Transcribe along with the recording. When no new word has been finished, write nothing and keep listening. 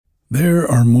There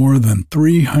are more than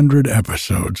 300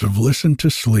 episodes of Listen to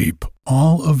Sleep,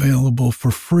 all available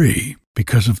for free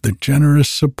because of the generous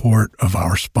support of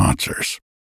our sponsors.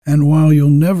 And while you'll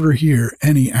never hear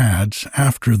any ads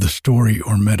after the story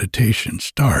or meditation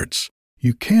starts,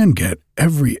 you can get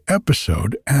every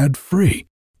episode ad-free,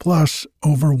 plus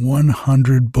over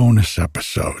 100 bonus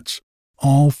episodes,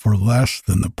 all for less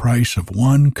than the price of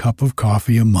one cup of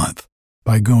coffee a month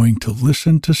by going to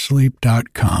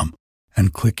listentosleep.com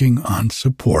and clicking on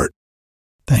support.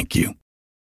 Thank you.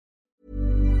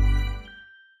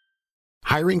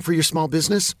 Hiring for your small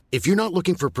business? If you're not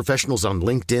looking for professionals on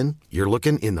LinkedIn, you're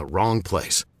looking in the wrong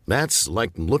place. That's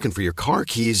like looking for your car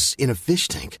keys in a fish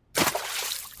tank.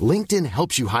 LinkedIn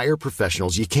helps you hire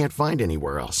professionals you can't find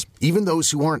anywhere else, even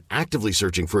those who aren't actively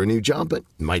searching for a new job but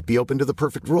might be open to the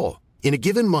perfect role. In a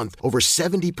given month, over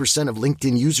 70% of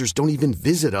LinkedIn users don't even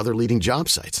visit other leading job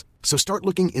sites. So start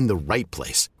looking in the right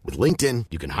place. With LinkedIn,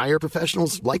 you can hire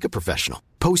professionals like a professional.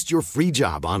 Post your free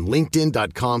job on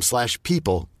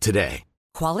linkedin.com/people today.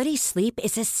 Quality sleep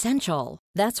is essential.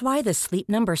 That's why the Sleep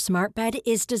Number Smart Bed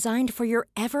is designed for your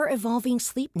ever-evolving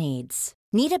sleep needs.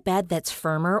 Need a bed that's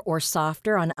firmer or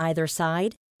softer on either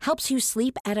side? Helps you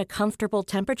sleep at a comfortable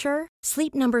temperature?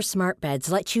 Sleep Number Smart Beds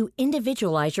let you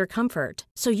individualize your comfort,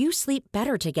 so you sleep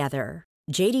better together.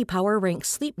 J.D. Power ranks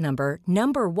Sleep Number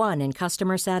number 1 in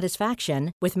customer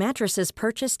satisfaction with mattresses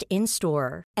purchased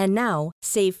in-store. And now,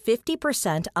 save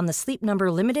 50% on the Sleep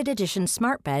Number Limited Edition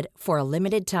Smart Bed for a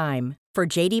limited time. For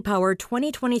J.D. Power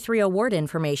 2023 award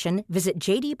information, visit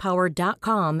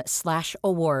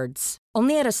jdpower.com/awards.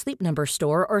 Only at a Sleep Number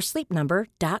store or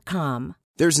sleepnumber.com.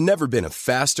 There's never been a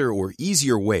faster or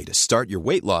easier way to start your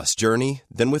weight loss journey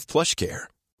than with PlushCare.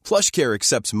 PlushCare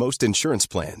accepts most insurance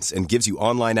plans and gives you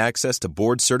online access to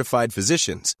board-certified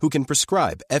physicians who can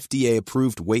prescribe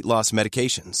FDA-approved weight loss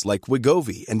medications like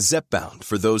Wegovy and Zepbound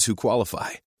for those who qualify.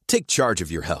 Take charge of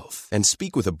your health and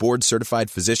speak with a board-certified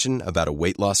physician about a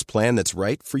weight loss plan that's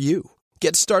right for you.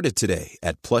 Get started today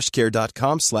at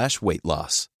plushcare.com/weight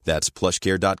loss. That's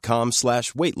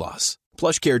plushcare.com/weight loss.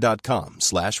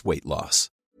 plushcare.com/weight loss.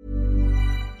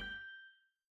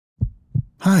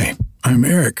 Hi, I'm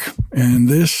Eric, and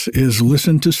this is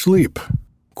Listen to Sleep.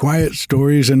 Quiet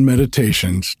stories and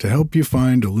meditations to help you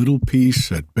find a little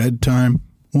peace at bedtime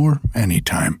or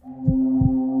anytime.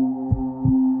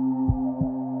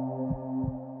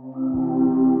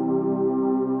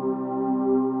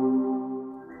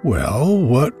 Well,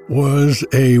 what was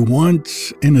a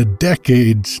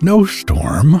once-in-a-decade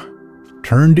snowstorm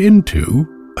turned into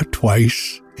a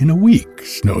twice-in-a-week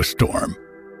snowstorm.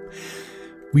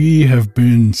 We have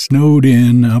been snowed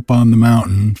in up on the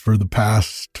mountain for the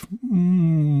past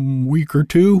week or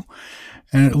two,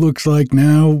 and it looks like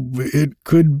now it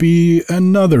could be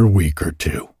another week or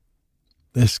two.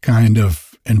 This kind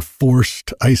of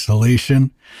enforced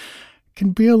isolation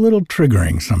can be a little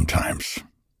triggering sometimes.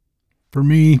 For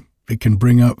me, it can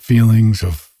bring up feelings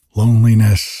of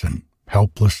loneliness and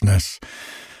helplessness.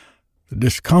 The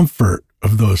discomfort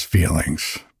of those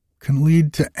feelings can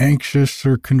lead to anxious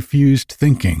or confused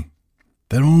thinking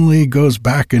that only goes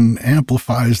back and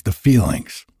amplifies the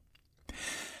feelings.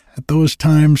 At those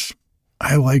times,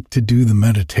 I like to do the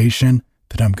meditation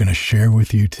that I'm going to share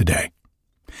with you today.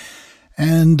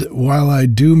 And while I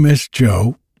do miss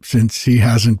Joe, since he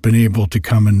hasn't been able to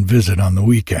come and visit on the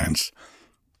weekends,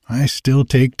 I still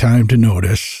take time to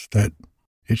notice that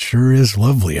it sure is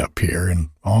lovely up here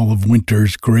in all of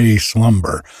winter's gray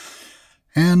slumber.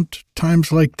 And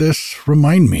times like this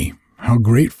remind me how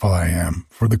grateful I am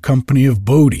for the company of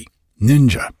Bodhi,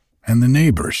 Ninja, and the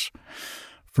neighbors,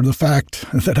 for the fact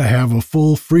that I have a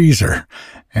full freezer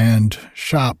and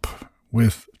shop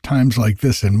with times like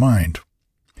this in mind.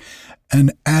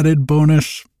 An added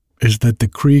bonus is that the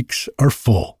creeks are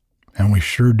full, and we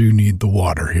sure do need the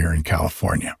water here in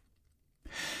California.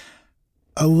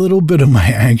 A little bit of my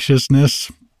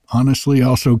anxiousness honestly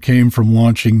also came from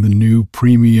launching the new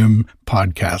premium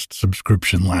podcast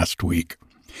subscription last week.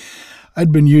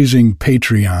 I'd been using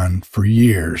Patreon for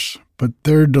years, but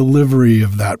their delivery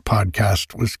of that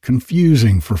podcast was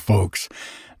confusing for folks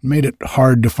and made it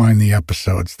hard to find the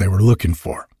episodes they were looking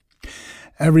for.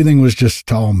 Everything was just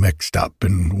all mixed up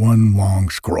in one long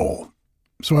scroll.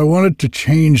 So I wanted to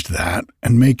change that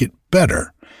and make it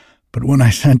better. But when I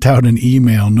sent out an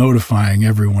email notifying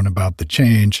everyone about the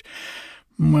change,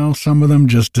 well, some of them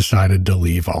just decided to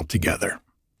leave altogether.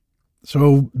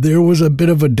 So there was a bit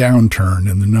of a downturn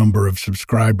in the number of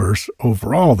subscribers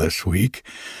overall this week.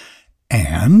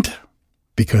 And,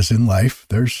 because in life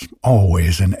there's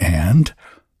always an and,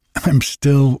 I'm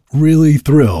still really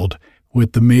thrilled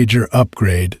with the major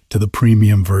upgrade to the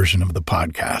premium version of the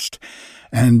podcast,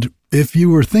 And if you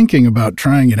were thinking about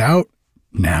trying it out,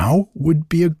 now would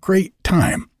be a great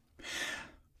time.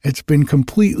 It's been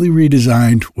completely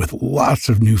redesigned with lots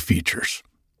of new features.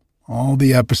 All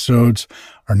the episodes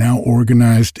are now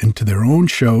organized into their own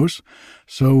shows,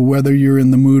 so whether you're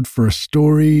in the mood for a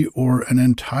story or an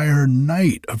entire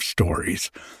night of stories,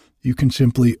 you can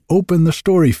simply open the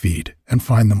story feed and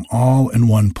find them all in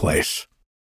one place.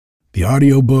 The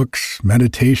audiobooks,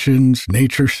 meditations,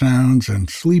 nature sounds, and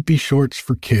sleepy shorts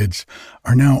for kids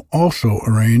are now also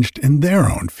arranged in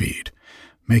their own feed,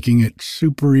 making it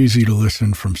super easy to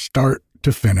listen from start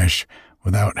to finish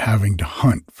without having to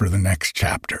hunt for the next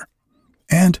chapter.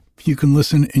 And you can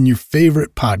listen in your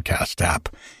favorite podcast app,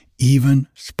 even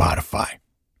Spotify.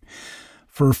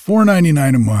 For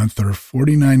 $4.99 a month or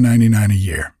 $49.99 a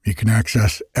year, you can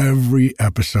access every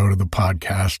episode of the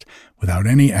podcast without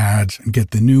any ads and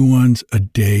get the new ones a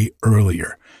day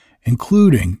earlier,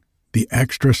 including the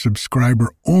extra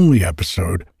subscriber-only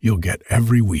episode you'll get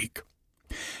every week.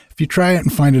 If you try it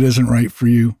and find it isn't right for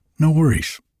you, no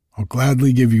worries. I'll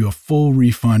gladly give you a full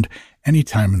refund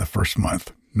anytime in the first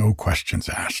month. No questions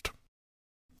asked.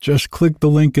 Just click the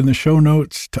link in the show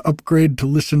notes to upgrade to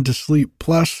Listen to Sleep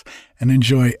Plus and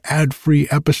enjoy ad-free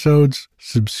episodes,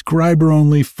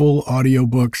 subscriber-only full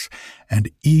audiobooks, and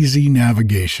easy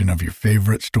navigation of your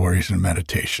favorite stories and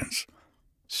meditations.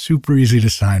 Super easy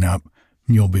to sign up,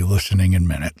 and you'll be listening in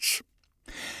minutes.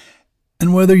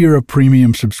 And whether you're a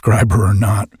premium subscriber or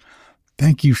not,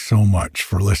 thank you so much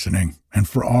for listening and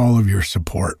for all of your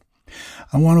support.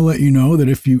 I want to let you know that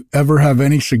if you ever have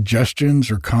any suggestions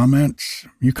or comments,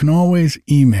 you can always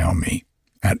email me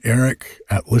at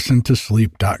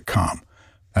eric@listentosleep.com.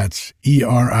 That's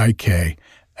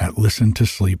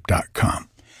ERIK@listentosleep.com.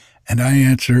 And I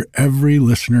answer every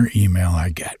listener email I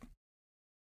get.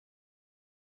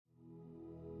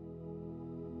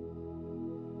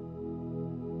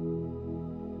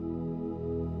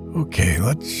 Okay,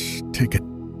 let's take a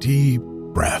deep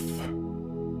breath.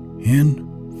 In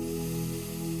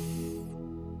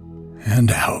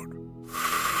and out.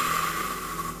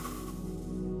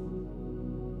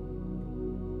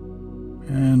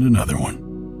 And another one.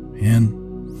 In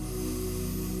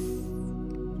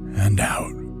and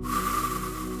out.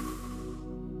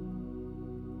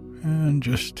 And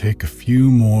just take a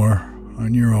few more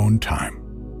on your own time.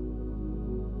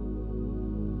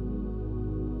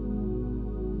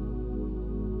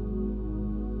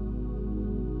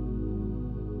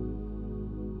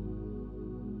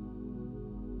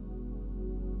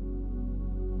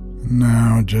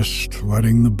 Now just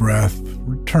letting the breath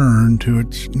return to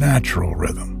its natural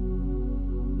rhythm.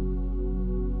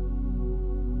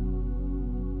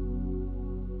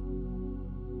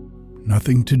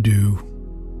 Nothing to do,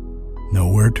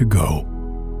 nowhere to go,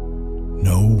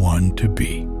 no one to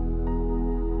be.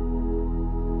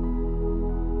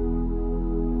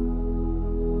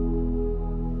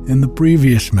 In the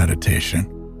previous meditation,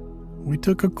 we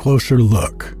took a closer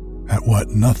look at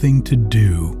what nothing to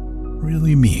do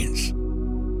really means.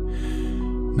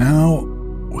 Now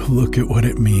we'll look at what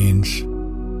it means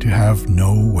to have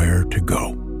nowhere to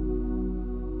go.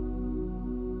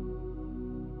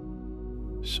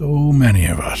 So many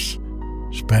of us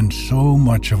spend so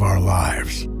much of our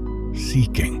lives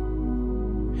seeking,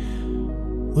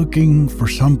 looking for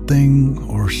something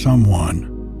or someone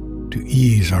to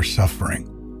ease our suffering,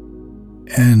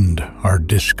 end our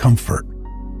discomfort,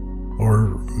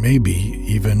 or maybe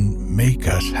even make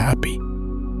us happy.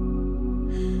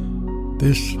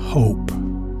 This hope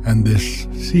and this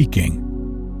seeking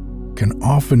can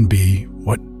often be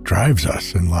what drives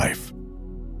us in life.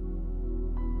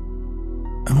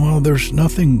 And while there's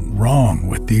nothing wrong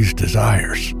with these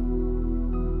desires,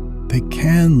 they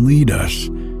can lead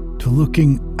us to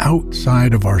looking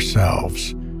outside of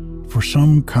ourselves for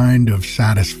some kind of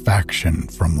satisfaction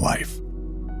from life.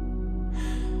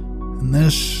 And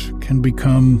this can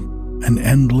become an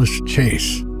endless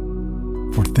chase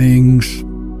for things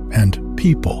and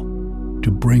people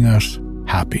to bring us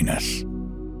happiness.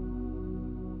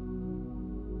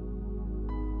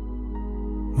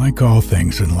 Like all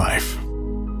things in life,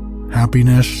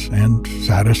 happiness and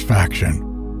satisfaction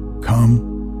come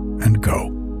and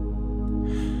go,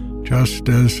 just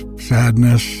as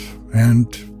sadness and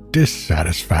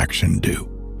dissatisfaction do.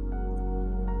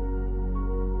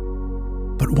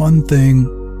 But one thing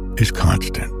is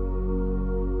constant,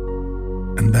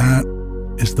 and that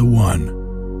is the one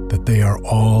that they are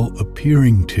all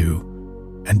appearing to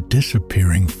and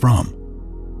disappearing from.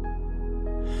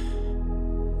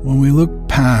 When we look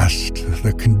past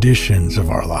the conditions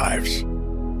of our lives,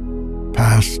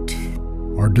 past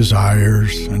our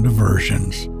desires and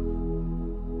aversions,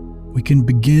 we can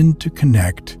begin to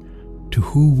connect to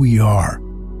who we are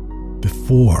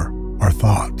before our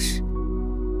thoughts,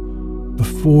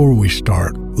 before we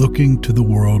start looking to the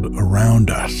world around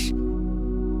us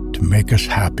to make us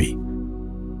happy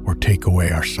or take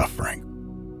away our suffering.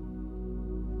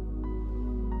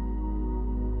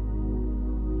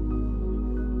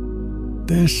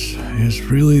 This is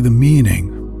really the meaning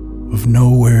of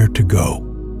nowhere to go.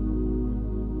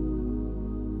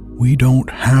 We don't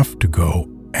have to go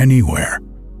anywhere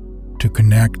to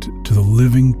connect to the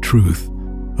living truth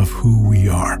of who we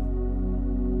are.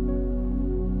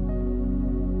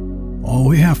 All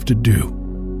we have to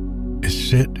do is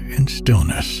sit in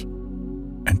stillness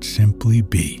and simply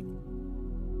be.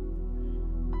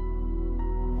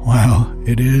 While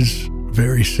it is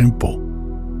very simple,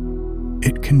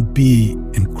 it can be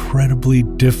incredibly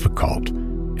difficult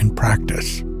in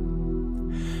practice,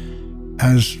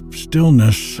 as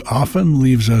stillness often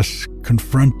leaves us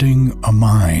confronting a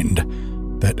mind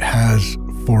that has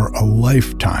for a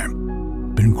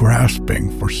lifetime been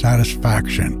grasping for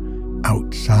satisfaction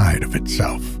outside of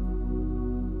itself,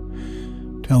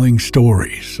 telling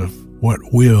stories of what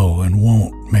will and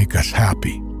won't make us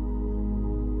happy,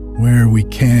 where we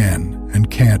can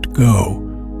and can't go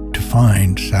to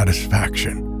find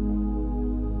satisfaction.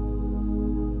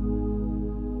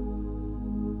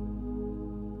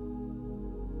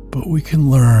 But we can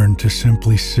learn to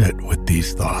simply sit with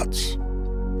these thoughts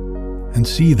and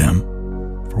see them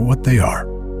for what they are.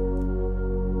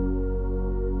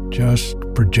 Just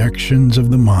projections of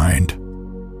the mind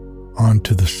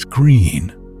onto the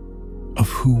screen of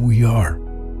who we are.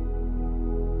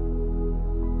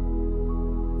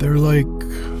 They're like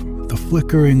the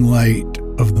flickering light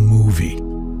of the movie,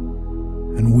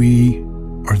 and we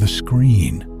are the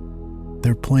screen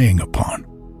they're playing upon.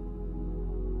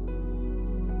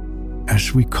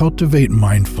 As we cultivate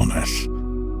mindfulness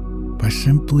by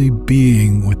simply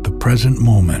being with the present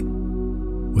moment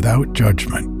without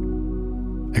judgment,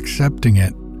 accepting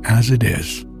it as it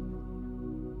is,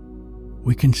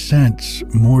 we can sense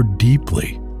more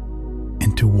deeply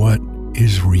into what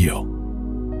is real,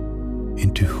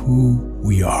 into who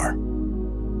we are.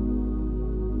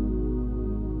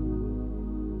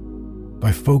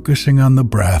 By focusing on the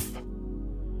breath,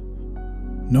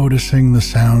 noticing the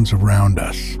sounds around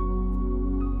us,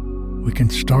 we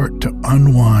can start to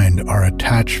unwind our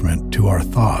attachment to our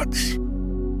thoughts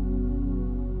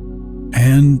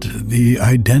and the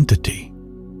identity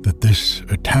that this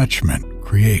attachment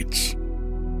creates.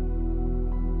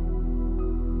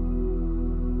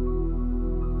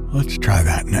 Let's try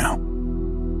that now.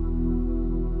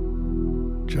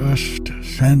 Just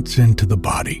sense into the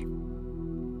body,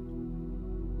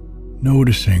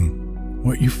 noticing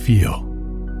what you feel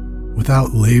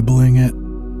without labeling it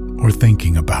or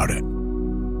thinking about it.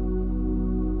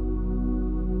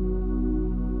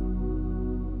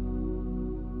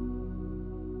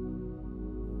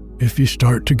 If you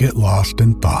start to get lost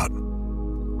in thought,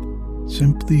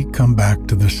 simply come back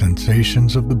to the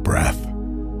sensations of the breath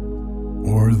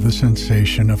or the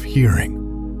sensation of hearing,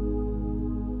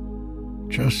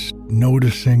 just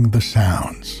noticing the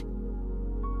sounds,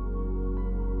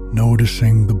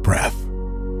 noticing the breath.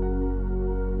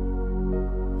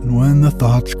 And when the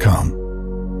thoughts come,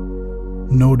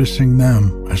 noticing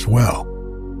them as well,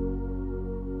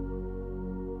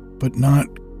 but not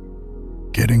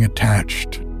getting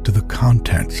attached to the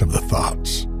contents of the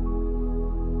thoughts,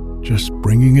 just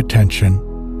bringing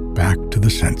attention back to the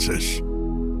senses.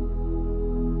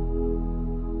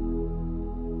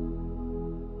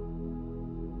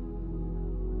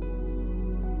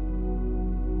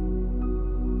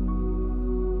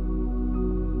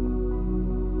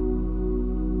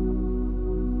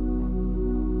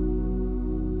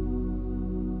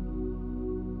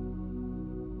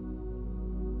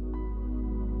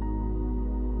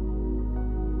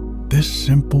 This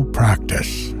simple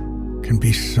practice can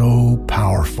be so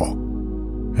powerful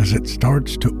as it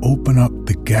starts to open up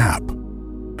the gap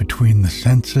between the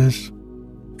senses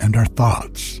and our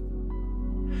thoughts.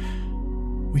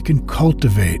 We can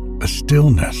cultivate a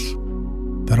stillness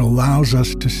that allows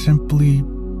us to simply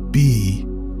be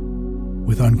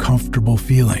with uncomfortable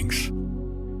feelings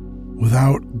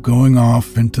without going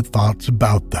off into thoughts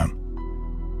about them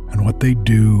and what they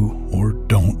do or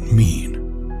don't mean.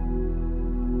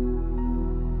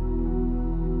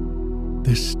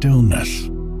 This stillness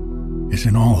is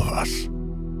in all of us.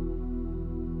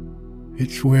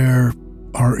 It's where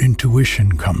our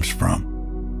intuition comes from,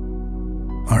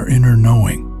 our inner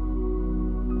knowing.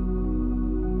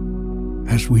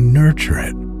 As we nurture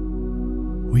it,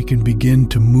 we can begin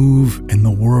to move in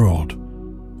the world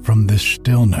from this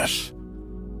stillness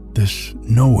this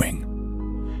knowing,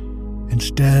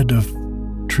 instead of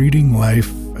treating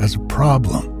life as a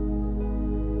problem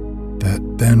that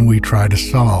then we try to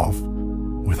solve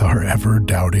with our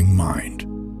ever-doubting mind.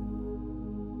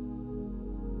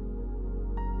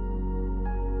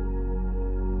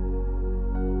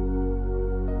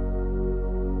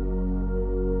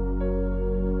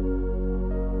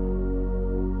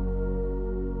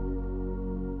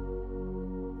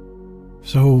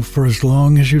 So, for as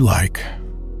long as you like,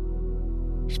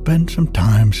 spend some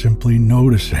time simply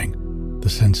noticing the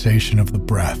sensation of the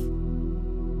breath,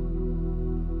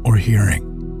 or hearing,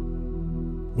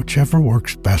 whichever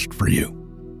works best for you,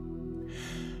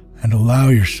 and allow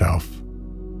yourself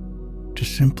to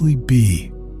simply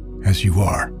be as you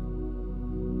are,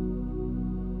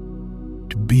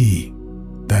 to be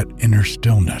that inner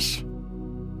stillness.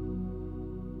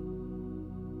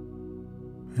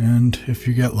 And if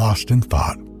you get lost in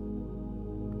thought,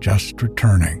 just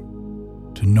returning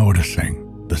to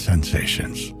noticing the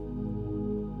sensations.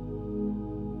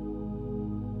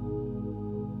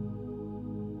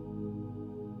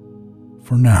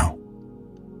 For now,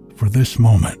 for this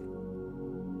moment,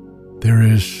 there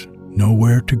is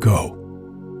nowhere to go.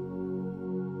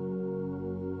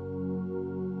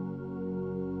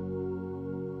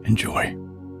 Enjoy.